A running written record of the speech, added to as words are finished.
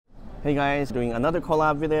Hey guys, doing another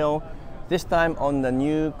collab video, this time on the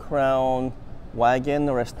new Crown Wagon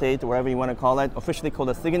or Estate, whatever you want to call it, officially called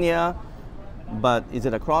a Signia. But is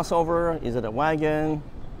it a crossover? Is it a wagon?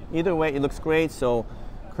 Either way, it looks great. So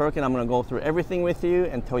Kirk and I'm going to go through everything with you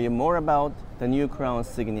and tell you more about the new Crown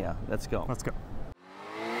Signia. Let's go. Let's go.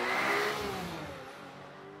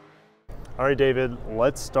 All right, David,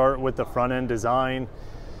 let's start with the front end design.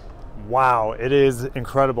 Wow, it is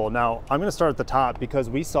incredible. Now, I'm gonna start at the top because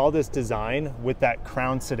we saw this design with that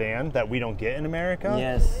Crown sedan that we don't get in America.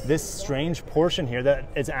 Yes. This strange portion here that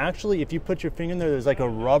it's actually, if you put your finger in there, there's like a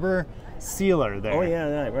rubber sealer there. Oh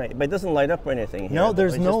yeah, right. But it doesn't light up or anything here. No,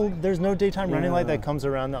 there's no daytime running light that comes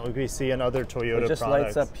around that we see in other Toyota products. It just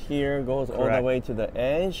lights up here, goes all the way to the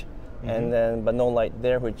edge, and then but no light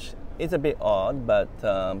there, which is a bit odd, but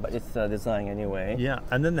it's design anyway. Yeah,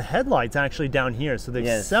 and then the headlights actually down here, so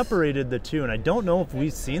they've separated the two, and I don't know if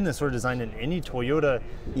we've seen this sort of design in any Toyota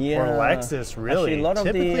or Lexus, really. Actually, a lot of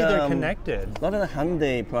typically they're connected. A lot of the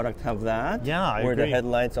Hyundai product have that. Yeah, I where agree. The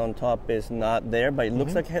headlights on top is not there, but it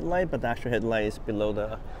looks like a headlight, but the actual headlight is below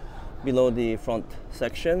the front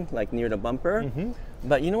section, like near the bumper.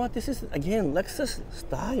 But you know what? This is again Lexus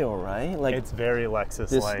style, right? Like it's very Lexus-like.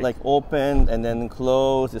 This like open and then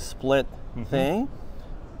close, this split thing.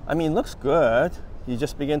 I mean, it looks good. You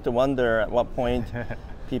just begin to wonder at what point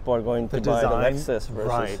people are going to buy the Lexus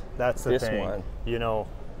versus that's the this thing. one. You know,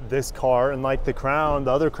 this car and like the Crown,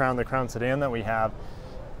 the other Crown, the Crown sedan that we have,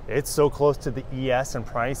 it's so close to the ES in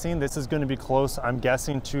pricing. This is going to be close, I'm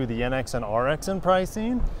guessing, to the NX and RX in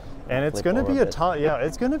pricing, and it's going to be a tough. Yeah,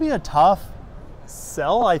 it's going to be a tough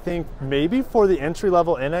sell, I think, maybe for the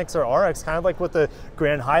entry-level NX or RX, kind of like what the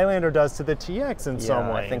Grand Highlander does to the TX in some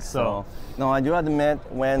way. I think so. No, I do admit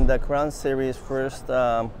when the Crown series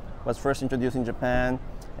was first introduced in Japan,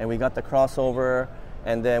 and we got the crossover,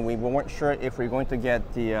 and then we weren't sure if we we're going to get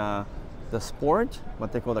the Sport,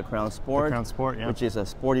 what they call the Crown Sport, which is a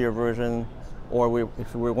sportier version, or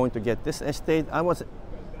if we were going to get this Estate. I was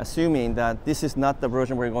assuming that this is not the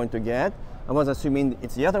version we're going to get. I was assuming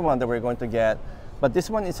it's the other one that we're going to get, but this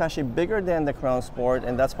one is actually bigger than the Crown Sport,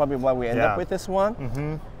 and that's probably why we end up with this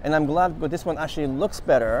one. And I'm glad that this one actually looks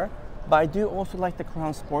better, but I do also like the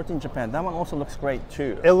Crown Sport in Japan. That one also looks great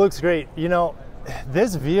too. It looks great. You know,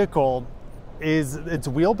 this vehicle its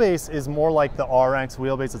wheelbase is more like the RX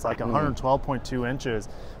wheelbase. It's like 112.2 inches.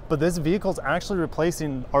 But this vehicle's actually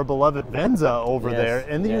replacing our beloved Venza over there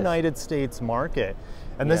in the United States market.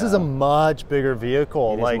 And this is a much bigger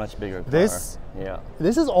vehicle. It is a much bigger car.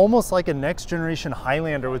 This is almost like a next generation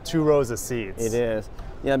Highlander with 2 rows of seats. It is.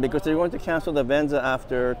 Yeah, because they're going to cancel the Venza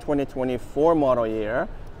after 2024 model year.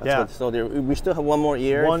 So we still have one more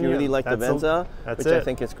year if you really like the Venza, which I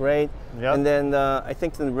think is great. And then I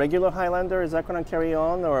think the regular Highlander, is that going to carry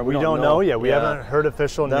on? Or we don't know yet. We haven't heard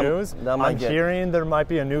official news. I'm hearing there might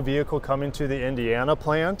be a new vehicle coming to the Indiana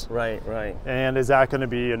plant. Right. And is that going to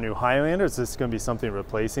be a new Highlander? Is this going to be something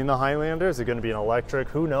replacing the Highlander? Is it going to be an electric?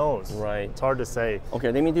 Who knows? Right. It's hard to say.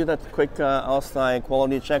 Okay, let me do that quick outside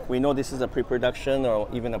quality check. We know this is a pre-production or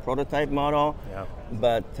even a prototype model.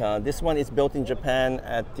 But this one is built in Japan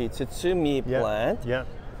at the Tsutsumi plant.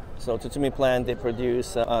 So Tsutsumi plant, they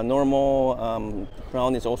produce normal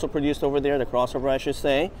Crown is also produced over there, the crossover I should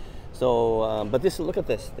say. So, but look at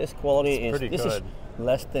this. This quality is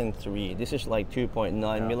less than 3. This is like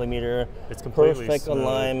 2.9 millimeter. It's completely perfect smooth.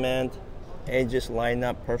 Alignment. Edges line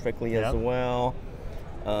up perfectly as well.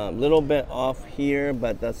 Little bit off here,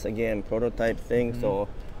 but that's again prototype thing, so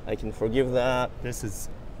I can forgive that. This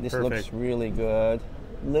perfect. Looks really good.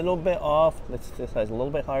 Little bit off. This size a little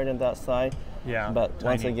bit higher than that side. But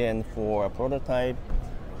once again, for a prototype,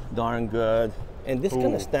 darn good. And this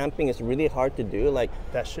kind of stamping is really hard to do. Like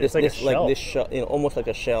it's like a shelf. Almost like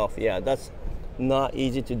a shelf. Yeah, that's not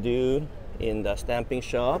easy to do in the stamping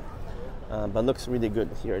shop. But looks really good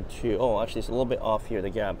here too. Oh, actually, it's a little bit off here, the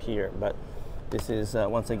gap here. But this is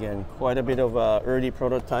once again quite a bit of early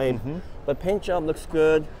prototype. But paint job looks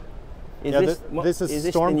good. Is this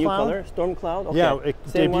Storm the new Cloud? color? Storm Cloud? Okay. Yeah, it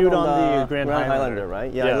debuted on the Grand Highlander,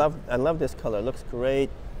 right? Yeah, I love this color. It looks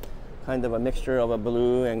great. Kind of a mixture of a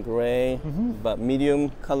blue and gray, but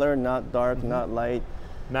medium color, not dark, not light.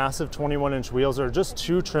 Massive 21-inch wheels. There are just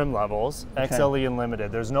 2 trim levels, XLE and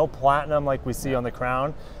Limited. There's no Platinum like we see on the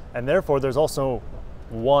Crown, and therefore there's also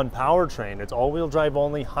one powertrain. It's all-wheel drive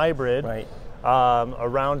only, hybrid,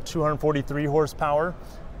 around 243 horsepower.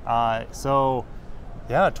 So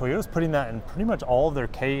yeah, Toyota's putting that in pretty much all of their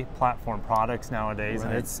K platform products nowadays,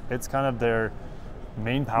 and it's kind of their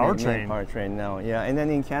main powertrain. Main powertrain now, yeah. And then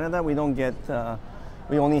in Canada, we don't get,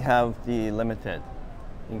 we only have the Limited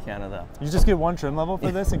in Canada. You just get one trim level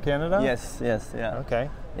for this in Canada? Yes, yeah. Okay.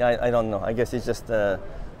 Yeah, I don't know. I guess it's just the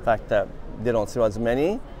fact that they don't sell as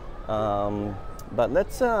many. But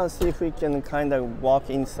let's see if we can kind of walk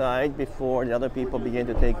inside before the other people begin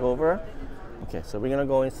to take over. Okay, so we're gonna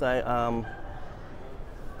go inside.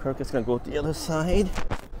 Kirk is gonna go to the other side,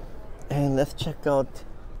 and let's check out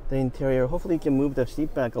the interior. Hopefully you can move the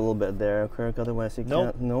seat back a little bit there, Kirk, otherwise you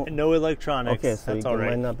can't. No electronics. Okay, so that's you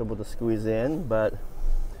might not be able to squeeze in, but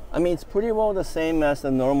I mean, it's pretty well the same as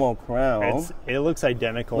the normal Crown. It looks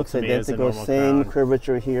identical looks to me as the identical, normal same Crown.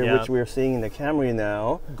 curvature here, which we're seeing in the Camry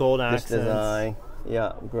now. Gold this accents. design,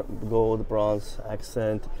 yeah, gold, bronze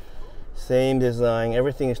accent. Same design,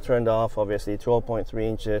 everything is turned off, obviously, 12.3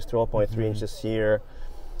 inches, 12.3 inches here.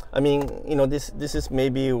 I mean, you know, this is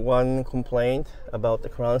maybe one complaint about the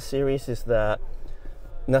Crown series is that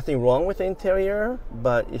nothing wrong with the interior,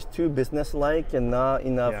 but it's too business-like and not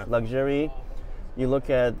enough luxury. You look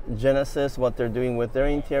at Genesis, what they're doing with their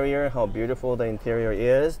interior, how beautiful the interior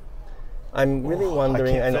is. I'm really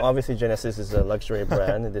wondering, and obviously Genesis is a luxury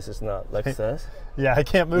brand, and this is not Lexus. Yeah, I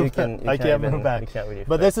can't move. I can't move back. You can't really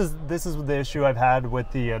but this is the issue I've had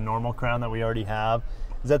with the normal Crown that we already have.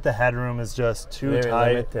 Is that the headroom is just too Very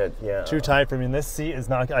tight. limited, yeah. Too tight for me. And this seat is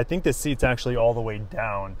not. I think this seat's actually all the way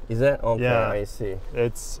down. Is that okay? Yeah, I see.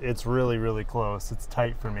 It's really close. It's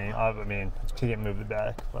tight for me. I mean, I can't move it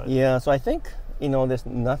back. But. Yeah, so I think, you know, there's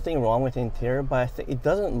nothing wrong with the interior, but I think it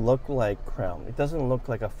doesn't look like Crown. It doesn't look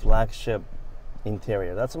like a flagship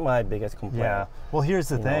interior. That's my biggest complaint. Yeah. Well, here's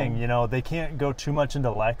the thing. You know, they can't go too much into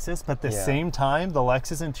Lexus, but at the same time, the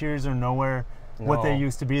Lexus interiors are nowhere what they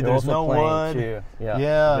used to be. There's no wood. Too.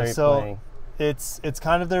 Yeah. So it's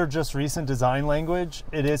kind of their just recent design language.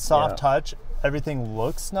 It is soft touch. Everything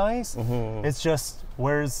looks nice. It's just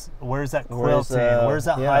where's that quilting? Where's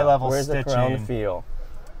that high level stitching? Where's the Crown feel?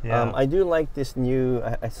 Yeah. I do like this new.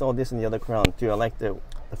 I saw this in the other Crown too. I like the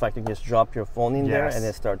fact you can just drop your phone in there and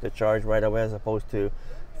then start to charge right away, as opposed to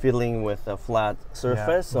fiddling with a flat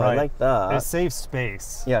surface. So I like that. It saves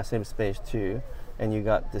space. Yeah, saves space too. And you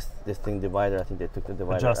got this thing divider. I think they took the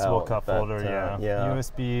divider Adjustable out. cup holder,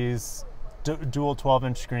 USBs, dual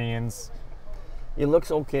 12-inch screens. It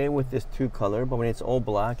looks okay with this two color, but when it's all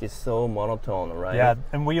black, it's so monotone, right? Yeah,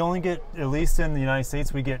 and we only get, at least in the United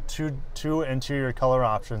States, we get two interior color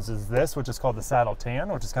options. Is this, which is called the saddle tan,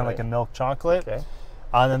 which is kind of like a milk chocolate. Okay.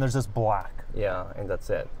 And then there's this black. Yeah, and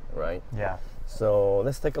that's it, right? Yeah. So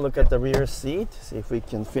let's take a look at the rear seat, see if we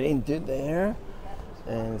can fit into there,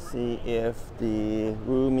 and see if the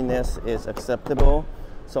roominess is acceptable.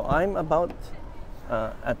 So I'm about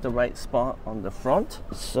at the right spot on the front.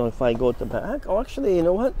 So if I go to the back, oh, actually, you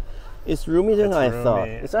know what? It's roomier than I thought.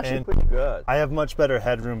 It's actually pretty good. I have much better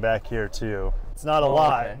headroom back here too. It's not a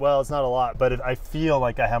lot. Okay. Well, it's not a lot, but I feel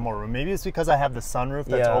like I have more room. Maybe it's because I have the sunroof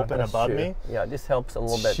that's open above me. Yeah, this helps a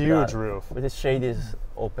little bit. Huge roof. But the shade is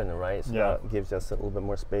open, right? So that gives us a little bit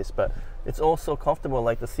more space. But it's also comfortable.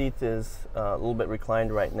 Like the seat is a little bit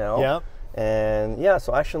reclined right now. Yeah. And yeah,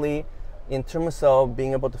 so actually, in terms of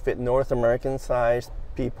being able to fit North American sized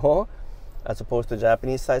people, as opposed to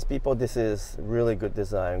Japanese sized people, this is really good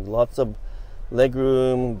design. Lots of leg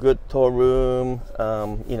room, good toe room.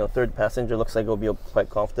 You know, third passenger looks like it'll be quite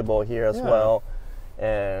comfortable here as well.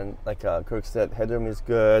 And like Kirk said, headroom is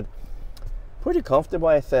good. Pretty comfortable,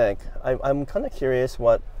 I think. I'm kind of curious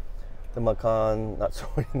what the Macan, not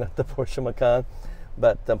the Porsche Macan,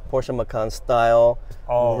 but the Porsche Macan style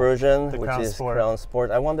version, which is Crown Sport.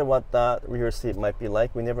 I wonder what that rear seat might be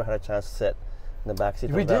like. We never had a chance to sit in the back seat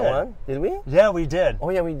of that one. Did we? Yeah, we did. Oh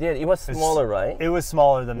yeah, we did. It was smaller, right? It was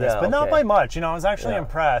smaller than this, but not by much. You know, I was actually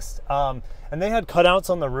impressed. And they had cutouts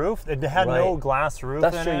on the roof. It had no glass roof in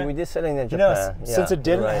it. That's true. We did sit in Japan. You know, since it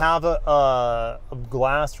didn't have a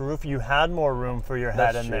glass roof, you had more room for your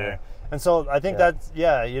head in there. And so I think that's,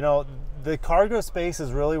 you know, the cargo space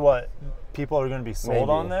is really what people are going to be sold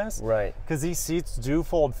on this. Right. Because these seats do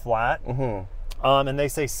fold flat. And they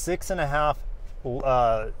say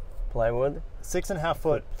 6.5 plywood? 6.5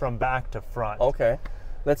 foot from back to front. Okay.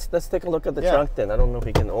 Let's take a look at the trunk then. I don't know if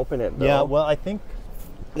we can open it though. Yeah, well, I think...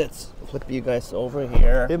 Let's flip you guys over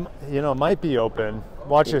here. You know, it might be open.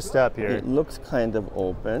 Watch your step here. It looks kind of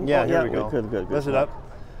open. Yeah, here we go. Good. Lift it up.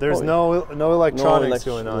 There's no electronics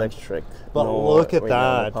going on. But look at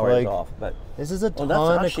that. Like, off, but this is a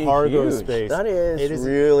ton of cargo space. That is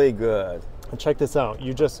really good. And check this out.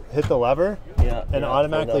 You just hit the lever and it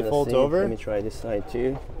automatically folds over. Let me try this side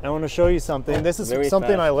too. I want to show you something. This is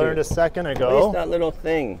something I learned a second ago. What is that little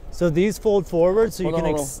thing? So these fold forward so you can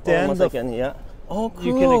extend the... Oh, cool.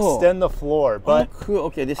 You can extend the floor, but oh, cool.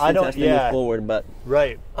 Okay, this I seat don't- has to yeah. move forward, but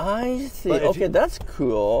right. I see. But if Okay, you- that's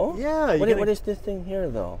cool. Yeah, you What, can- what is this thing here,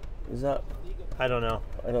 though? Is that? I don't know.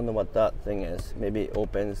 I don't know what that thing is. Maybe it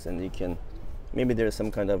opens and you can. Maybe there's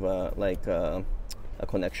some kind of a a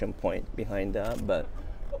connection point behind that, but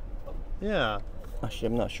Yeah. actually,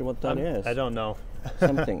 I'm not sure what that is. I don't know.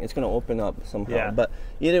 Something. It's going to open up somehow. Yeah. But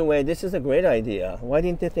either way, this is a great idea. Why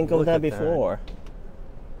didn't they think of Look that at that. before?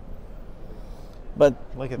 But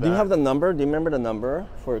Look at do you that. have the number? Do you remember the number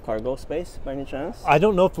for cargo space by any chance? I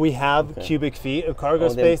don't know if we have Okay. cubic feet of cargo Oh,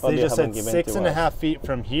 they space. They probably just haven't said given six to and a us. half feet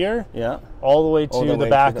from here Yeah. all the way to All the way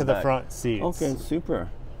back to of the the back. front seats. Okay, super.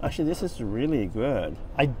 Actually, this is really good.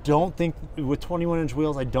 I don't think, with 21-inch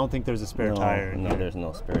wheels, I don't think there's a spare tire in no, here. there's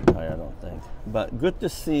no spare tire, I don't think. But good to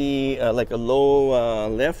see like a low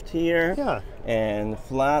lift here. Yeah. And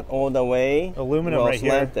flat all the way. Aluminum well, right here.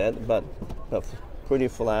 slanted, but pretty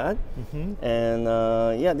flat. And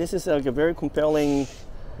yeah, this is like a very compelling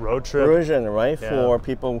Road trip. version, right? Yeah. For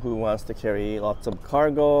people who wants to carry lots of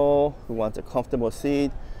cargo, who wants a comfortable seat.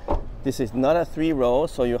 This is not a 3-row,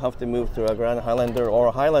 so you have to move to a Grand Highlander or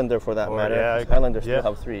a Highlander for that Or, matter. yeah, 'Cause Highlander yeah. still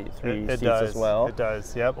have three It seats does as well. It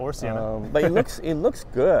does. Yep. Or Sienna. But it looks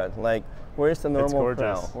good. Like, where's the normal gorgeous.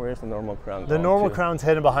 Crown? Where's the normal Crown? The gone normal to? Crown's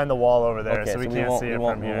hidden behind the wall over there, Okay, so we we can't won't, see we it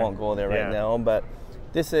won't, from we here. won't go there Yeah. right now. But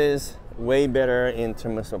this is way better in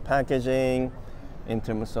terms of packaging, in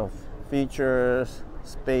terms of features,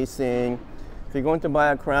 spacing. If you're going to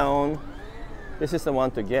buy a Crown, this is the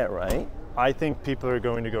one to get, right? I think people are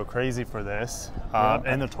going to go crazy for this, Yeah.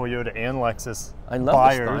 and the Toyota and Lexus I love the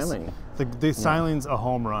buyers. styling. The styling's a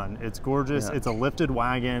home run. It's gorgeous. Yeah. It's a lifted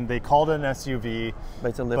wagon. They called it an SUV. But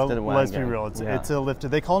it's a But lifted wagon. let's be real. It's Yeah. a lifted.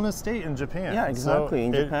 They call it an estate in Japan. Yeah, So exactly.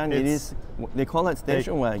 In Japan, it it's- is. They call it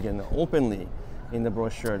station wagon openly in the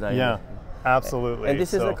brochure. That Yeah, absolutely. And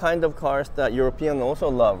this is So- the kind of cars that Europeans also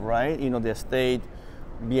love, right? You know, the estate,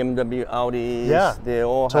 BMW, Audis. Yeah, they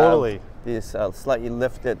all totally. have this slightly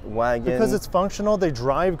lifted wagon. because it's functional. They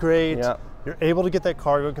drive great. Yeah. You're able to get that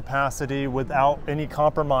cargo capacity without any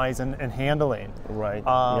compromise in handling. right.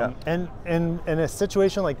 And in a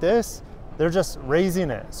situation like this, they're just raising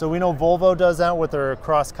it. So we know Volvo does that with their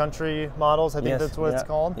cross-country models. I think Yes, that's what it's yeah,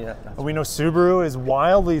 called. yeah, that's And we know Subaru is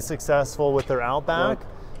wildly successful with their Outback. Right.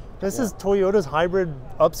 This is Toyota's hybrid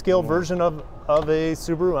upscale version of a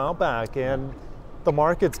Subaru Outback, and the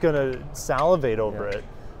market's going to salivate over it.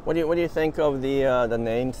 What do you think of the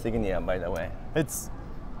name Signia, by the way? It's,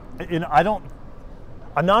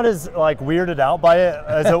 I'm not as like weirded out by it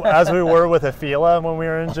as we were with a Fila when we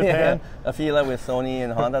were in Japan. A Fila with Sony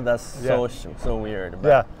and Honda, that's so weird. But,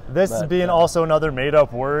 Yeah, this but, being also another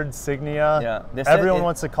made-up word, Signia. Yeah, they said Everyone it-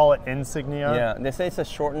 wants to call it Insignia. Yeah, they say it's a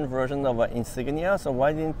shortened version of an Insignia, so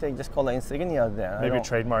why didn't they just call it Insignia then? I Maybe don't-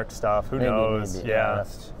 trademark stuff. Who maybe, knows? maybe.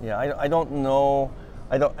 Yeah. I don't know.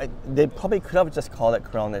 They probably could have just called it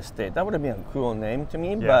Crown Estate. That would have been a cool name to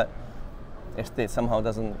me, Yeah. but Estate somehow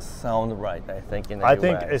doesn't sound right, I think, in the I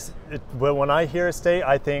think US. but when I hear estate,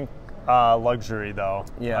 I think luxury though.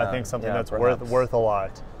 Yeah, I think something yeah, that's perhaps. worth a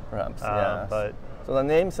lot. Perhaps, yeah. But So the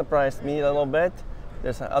name surprised me a little bit.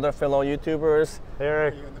 There's other fellow YouTubers.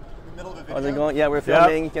 Eric, How's it going? Yeah, we're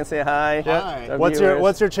filming. You can say hi. Hi. to our what's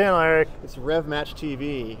viewers. your channel, Eric? It's Rev Match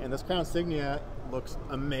TV, and this Crown Signia looks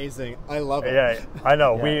amazing. I love it. Yeah, I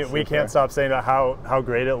know. Yeah, we super. can't stop saying how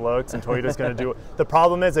great it looks, and Toyota's going to do it. The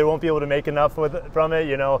problem is they won't be able to make enough from it.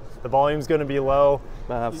 You know, the volume's going to be low.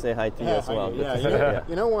 I'll have to say hi to you as well. Good Yeah, to you see know, you.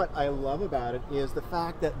 you know what I love about it is the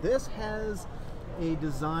fact that this has a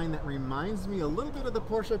design that reminds me a little bit of the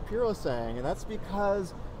Porsche Purosang, and that's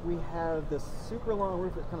because we have this super long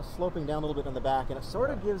roof that's kind of sloping down a little bit in the back, and it sort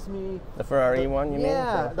of gives me The Ferrari one, you mean?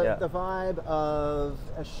 yeah, Yeah. the vibe of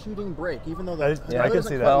a shooting brake, even though the I trailer can isn't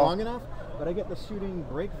see quite that. long enough, but I get the shooting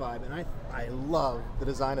brake vibe, and I love the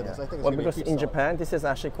design of this. I think it's Well, gonna be a because huge in seller. Japan, this is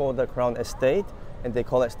actually called the Crown Estate, and they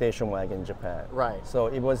call it station wagon in Japan. Right. So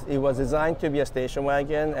it was designed to be a station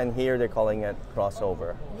wagon, and here they're calling it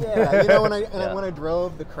crossover. Yeah, you know, when Yeah. when I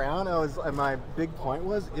drove the Crown, my big point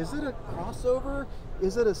was, is it a crossover?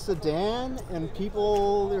 Is it a sedan? And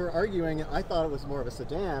people were arguing. I thought it was more of a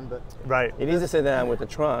sedan, but Right. It is a sedan with a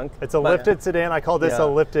trunk. It's a but- lifted sedan. I call this Yeah. a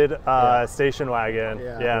lifted Yeah. station wagon.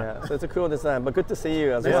 Yeah. Yeah, so it's a cool design, but good to see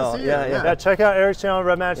you as Nice to well. see you, Yeah, yeah. Yeah, check out Eric's channel,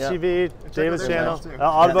 Red Match Yeah. TV, David's their channel, channels, too.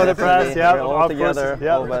 Automotive Press. Yeah, We're all of course. together,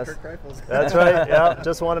 Yeah, all of us. that's right. Yeah,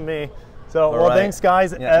 just one of me. So, well, right. thanks,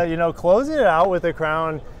 guys. Yeah. You know, closing it out with the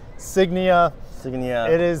Crown Signia. Signia.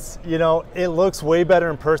 It is, you know, it looks way better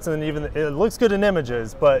in person than even, it looks good in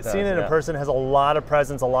images, but does, seeing it in yeah. person has a lot of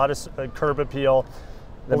presence, a lot of curb appeal.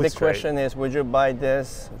 The Hold big straight. question is, would you buy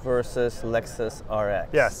this versus Lexus RX?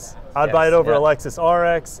 Yes, I'd Yes, buy it over yeah. a Lexus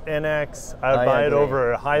RX, NX. I would I buy it agree.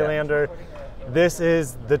 over a Highlander. This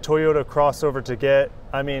is the Toyota crossover to get.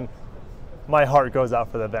 I mean, my heart goes out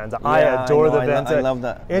for the Venza. I Yeah, adore know, the Venza. I love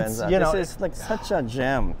that It's Venza. you know, this is like such a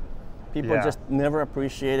gem. People Yeah. just never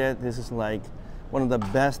appreciate it. This is like one of the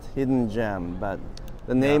best hidden gem, but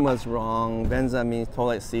the name was wrong. Venza means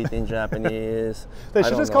toilet seat in Japanese. they I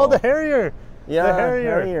should don't just call it know. the Harrier. Yeah, the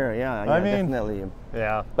Harrier. Yeah, I mean, definitely.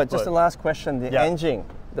 Yeah, But just the last question, the Yeah. engine,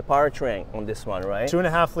 the powertrain on this one, right?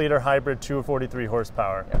 2.5 liter hybrid, 243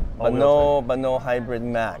 horsepower. But no hybrid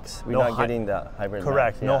max. We're No not hy- getting the hybrid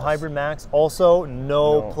Correct. max. No yes. hybrid max. Also,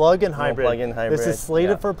 no plug-in hybrid. plug-in hybrid, This is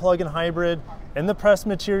slated yeah. for plug-in hybrid. In the press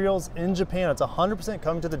materials in Japan, it's 100%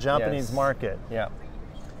 coming to the Japanese Yes. market. Yeah.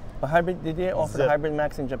 But hybrid, did they offer the Zip. hybrid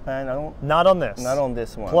max in Japan? I don't. Not on this. Not on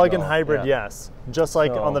this one. Plug-in no, hybrid, yeah. yes. Just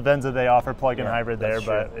like So- on the Venza, they offer plug-in Yeah, hybrid there, that's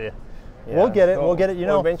but true. yeah. Yeah, We'll get it. so We'll get it. You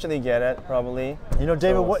we'll know, eventually get it probably. David.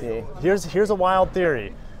 So we'll What? see. Here's a wild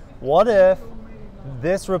theory. What if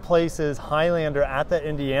this replaces Highlander at the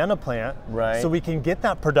Indiana plant, Right. so we can get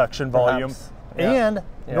that production volume, Perhaps. Yeah. and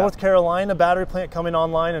Yeah. North Carolina battery plant coming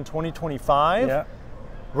online in 2025. Yeah.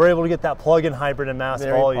 We're able to get that plug-in hybrid in mass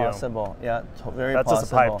Very volume. possible. Yeah, very That's possible.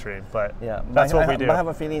 just a pipe dream, but Yeah, that's but what I, we do. But I have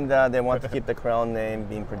a feeling that they want to keep the Crown name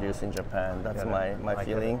being produced in Japan. That's Yeah, my I get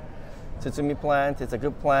feeling. Tsutsumi plant, it's a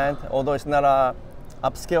good plant, although it's not a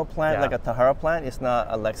upscale plant Yeah. like a Tahara plant. It's not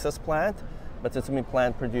a Lexus plant, but Tsutsumi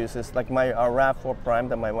plant produces, like my RAV4 Prime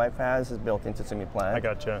that my wife has is built in Tsutsumi plant. I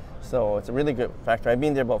gotcha. So it's a really good factory. I've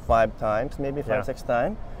been there about 5 times, maybe five, Yeah. 6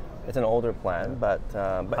 times. It's an older plant, but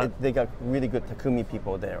they got really good Takumi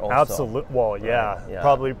people there also. Absolutely. Well, yeah, yeah.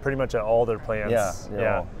 Probably pretty much at all their plants. Yeah.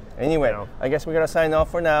 Yeah. Anyway, You know. I guess we're gonna sign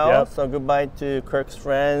off for now. Yep. So goodbye to Kirk's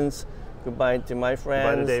friends. Goodbye to my friends.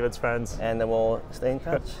 Goodbye to David's friends. And then we'll stay in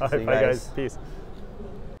touch. All See right, you bye guys. Peace.